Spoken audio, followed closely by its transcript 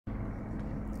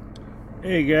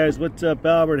Hey guys, what's up?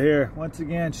 Albert here. Once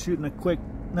again, shooting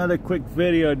another quick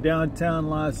video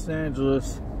downtown Los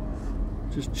Angeles.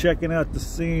 Just checking out the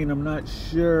scene. I'm not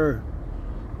sure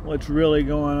what's really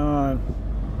going on.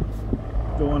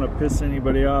 Don't want to piss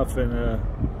anybody off, and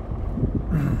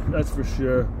that's for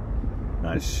sure.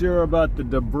 Not sure about the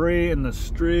debris in the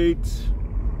streets.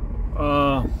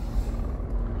 Why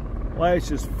it's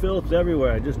just filth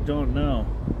everywhere, I just don't know.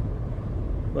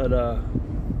 But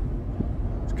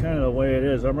kind of the way it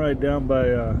is. I'm right down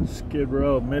by Skid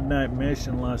Row, Midnight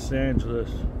Mission, Los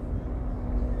Angeles,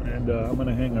 and I'm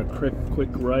gonna hang a quick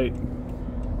right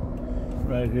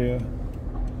here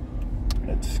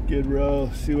at Skid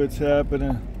Row, see what's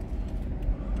happening.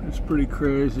 It's pretty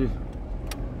crazy.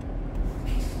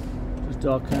 Just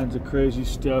all kinds of crazy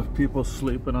stuff. People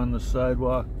sleeping on the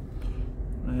sidewalk,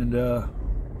 and I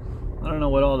don't know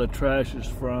what all the trash is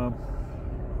from.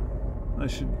 I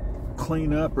should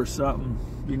clean up or something.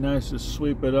 Be nice to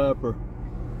sweep it up, or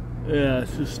yeah,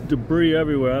 it's just debris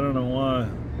everywhere. I don't know why.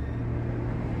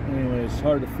 Anyway, it's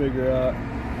hard to figure out.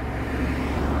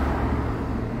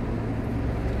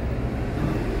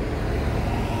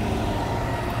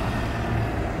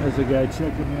 There's a guy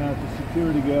checking me out, the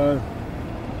security guard.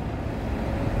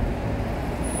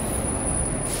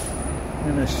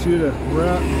 Gonna shoot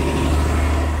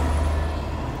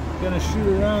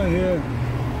around here.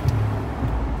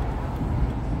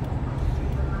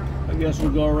 I guess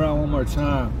we'll go around one more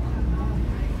time.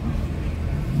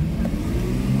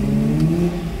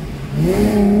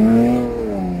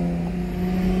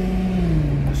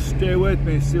 Just stay with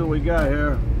me, see what we got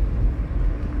here.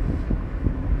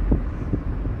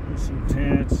 There's some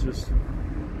tents, just a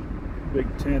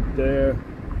big tent there.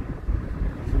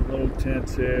 Some little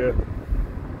tents here.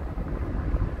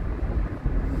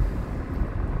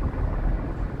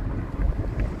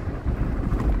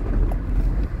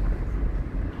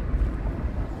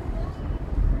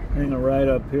 Hanging right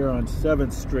up here on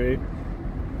 7th Street,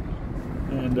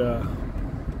 and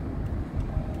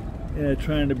yeah,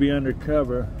 trying to be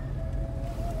undercover.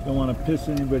 Don't want to piss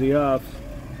anybody off.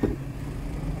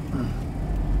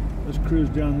 Let's cruise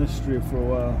down this street for a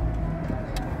while.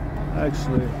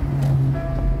 Actually,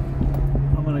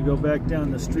 I'm gonna go back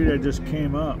down the street I just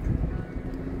came up.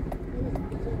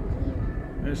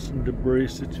 There's some debris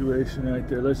situation right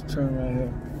there. Let's turn right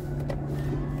here.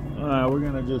 Alright, we're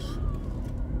gonna just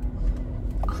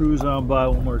cruise on by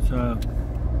one more time.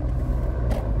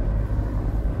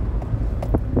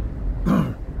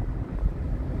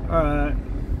 Alright.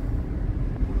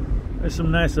 There's some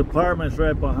nice apartments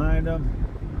right behind them.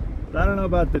 I don't know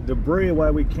about the debris, why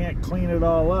we can't clean it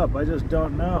all up. I just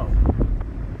don't know.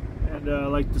 And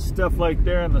like the stuff like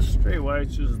there in the street, why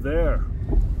it's just there.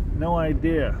 No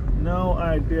idea. No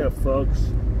idea,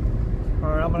 folks.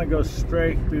 Alright, I'm gonna go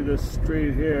straight through this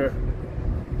street here.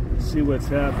 See what's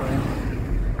happening.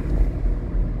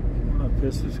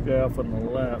 Piss this guy off on the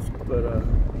left, but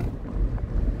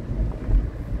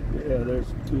yeah,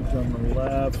 there's dudes on the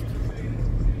left,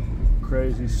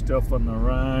 crazy stuff on the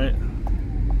right,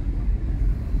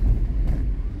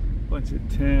 bunch of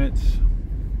tents.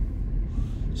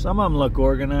 Some of them look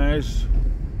organized.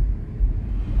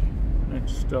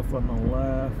 Next stuff on the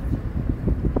left.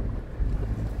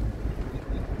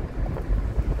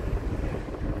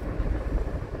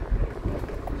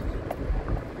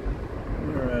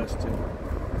 Interesting.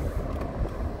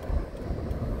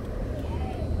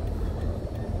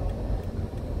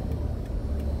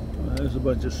 There's a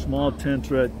bunch of small tents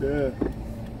right there.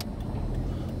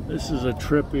 This is a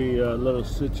trippy little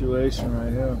situation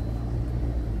right here.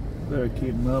 Better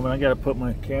keep moving. I gotta put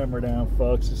my camera down,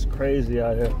 folks. It's crazy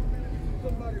out here.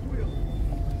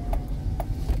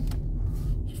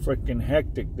 It's freaking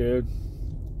hectic, dude.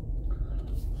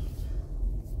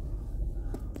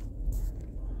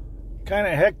 Kind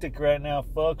of hectic right now,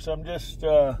 folks. I'm just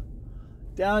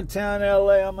downtown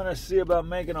LA. I'm gonna see about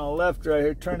making a left right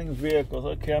here, turning vehicles.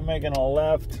 Okay, I'm making a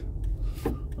left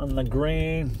on the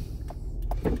green.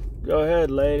 Go ahead,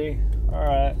 lady. All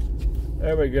right,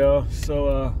 there we go.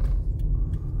 So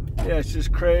yeah, it's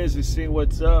just crazy. See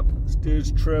what's up. This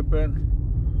dude's tripping.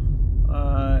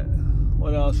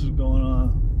 What else is going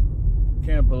on?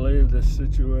 Can't believe this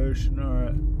situation. All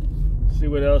right, see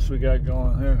what else we got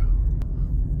going here.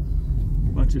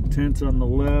 Bunch of tents on the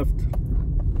left.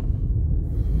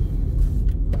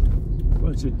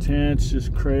 Bunch of tents,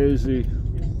 just crazy.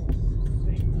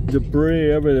 Debris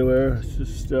everywhere. It's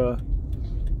just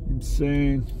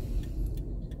insane.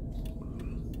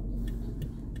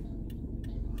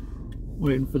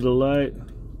 Waiting for the light.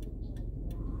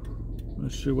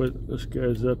 Not sure what this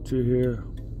guy's up to here.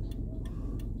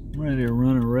 I'm ready to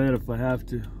run a red if I have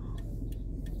to.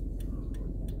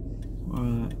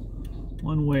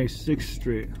 One-way 6th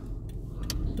Street.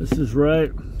 This is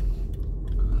right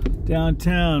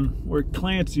downtown where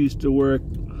Clancy used to work,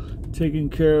 taking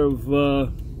care of,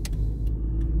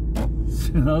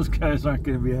 those guys aren't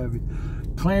going to be happy.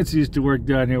 Clancy used to work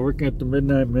down here, working at the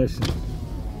Midnight Mission.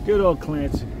 Good old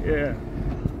Clancy, yeah.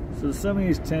 So some of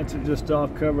these tents are just all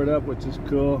covered up, which is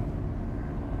cool.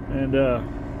 And,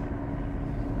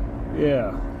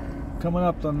 yeah, coming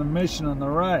up on the Mission on the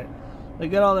right. They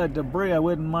got all that debris. I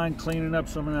wouldn't mind cleaning up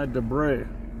some of that debris.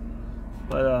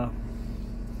 But,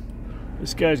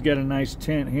 this guy's got a nice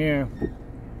tent here.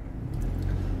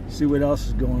 See what else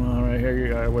is going on right here. You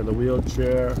got with a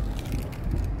wheelchair.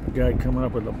 A guy coming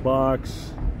up with a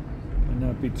box. Might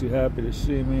not be too happy to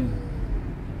see me.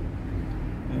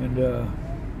 And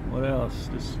what else?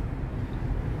 Just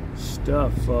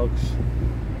stuff, folks.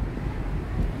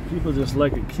 People just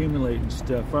like accumulating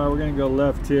stuff. All right, we're gonna go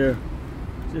left here.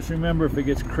 Just remember, if it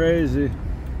gets crazy,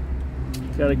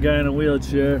 got a guy in a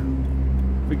wheelchair.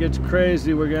 If it gets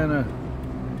crazy, we're gonna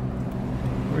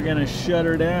shut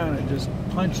her down and just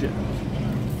punch it.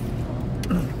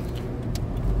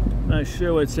 Not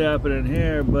sure what's happening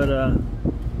here, but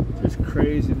just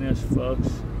craziness, folks.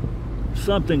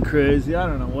 Something crazy. I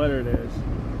don't know what it is,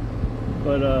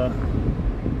 but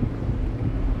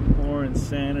more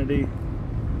insanity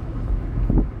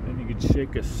than you could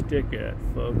shake a stick at,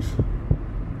 folks.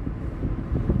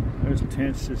 There's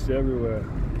tents just everywhere.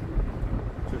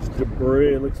 Just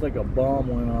debris. It looks like a bomb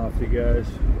went off, you guys.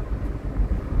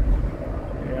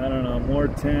 Yeah, I don't know. More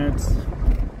tents.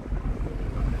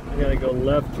 I gotta go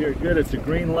left here. Good, it's a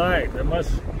green light. There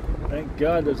must. Thank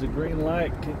God there's a green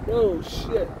light. Whoa,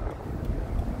 shit.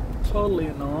 Totally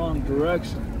in the wrong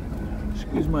direction.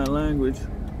 Excuse my language.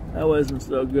 That wasn't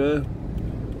so good.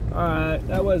 Alright,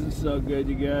 that wasn't so good,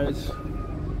 you guys.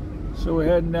 So we're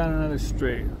heading down another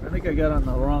street. I think I got on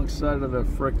the wrong side of the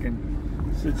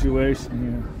frickin' situation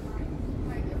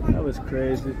here. That was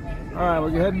crazy. Alright,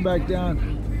 we're heading back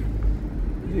down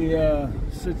the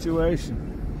situation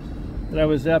that I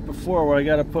was at before, where I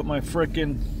gotta put my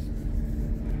frickin',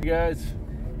 you guys,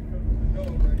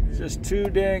 it's just too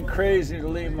dang crazy to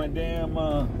leave my damn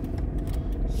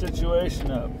situation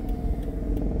up.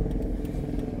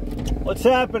 What's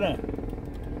happening?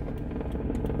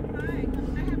 Hi,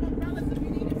 I have umbrellas if you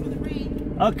need it for the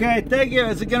rain. Okay, thank you.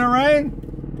 Is it gonna rain?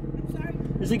 I'm sorry?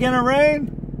 Is it gonna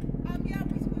rain? Yeah,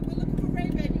 we're looking for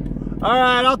rain, baby.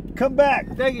 Alright, I'll come back.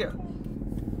 Thank you.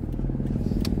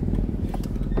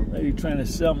 Lady trying to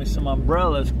sell me some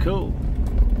umbrellas. Cool.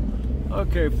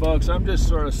 Okay, folks, I'm just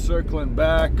sort of circling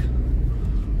back.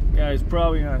 Guy's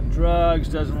probably on drugs,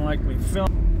 doesn't like me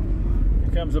filming. Here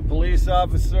comes a police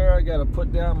officer. I gotta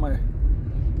put down my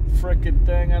frickin'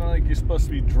 thing. I don't think you're supposed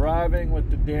to be driving with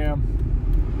the damn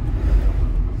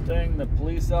thing. The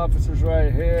police officer's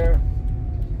right here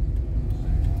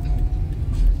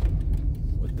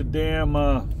with the damn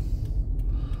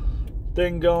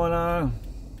thing going on.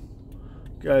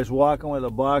 Guy's walking with a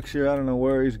box here. I don't know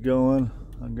where he's going.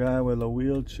 A guy with a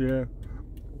wheelchair.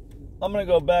 I'm gonna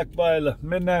go back by the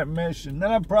Midnight Mission.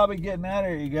 Then I'm probably getting out of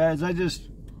here, you guys. I just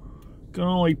can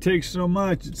only take so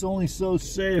much. It's only so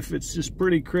safe. It's just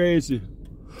pretty crazy.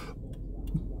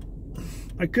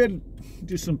 I could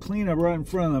do some cleanup right in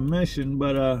front of the Mission,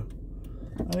 but I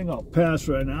think I'll pass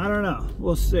right now. I don't know.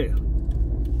 We'll see.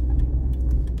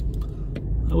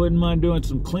 I wouldn't mind doing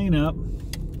some cleanup.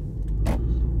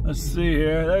 Let's see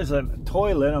here. There's a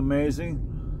toilet, amazing.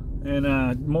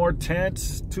 And more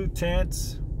tents, 2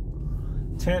 tents.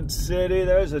 Tent City,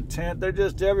 there's a tent. They're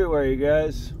just everywhere, you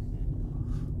guys.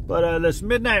 But this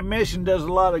Midnight Mission does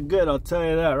a lot of good, I'll tell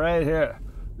you that right here.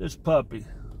 This puppy.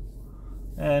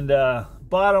 And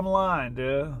bottom line,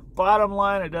 dude. Bottom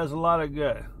line, it does a lot of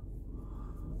good.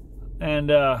 And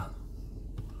yeah,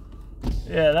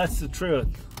 that's the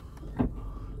truth.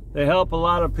 They help a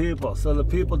lot of people. So the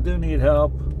people do need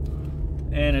help.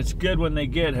 And it's good when they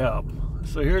get help.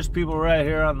 So here's people right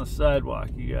here on the sidewalk,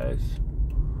 you guys.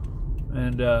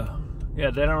 And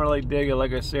yeah, they don't really dig it.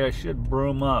 Like I say, I should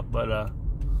broom up, but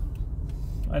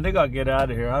I think I'll get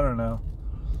out of here. I don't know.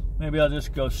 Maybe I'll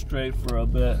just go straight for a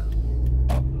bit.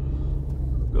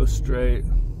 Go straight.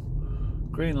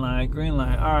 Green light, green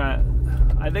light. All right.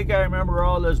 I think I remember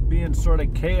all this being sort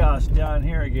of chaos down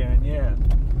here again. Yeah.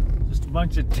 Just a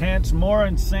bunch of tents. More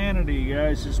insanity, you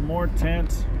guys. Just more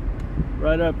tents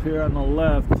right up here on the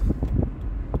left.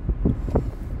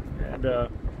 And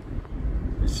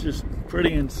it's just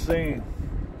pretty insane.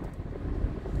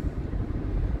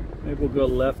 Maybe we'll go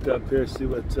left up here, see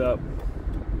what's up.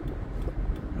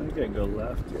 I think I can go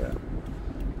left, yeah.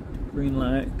 Green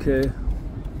light, okay.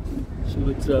 See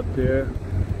what's up here.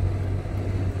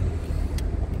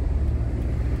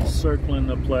 circling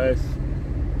the place.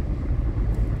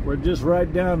 We're just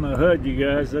right down the hood, you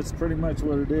guys. That's pretty much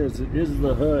what it is. It is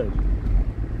the hood.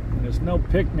 And there's no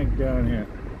picnic down here.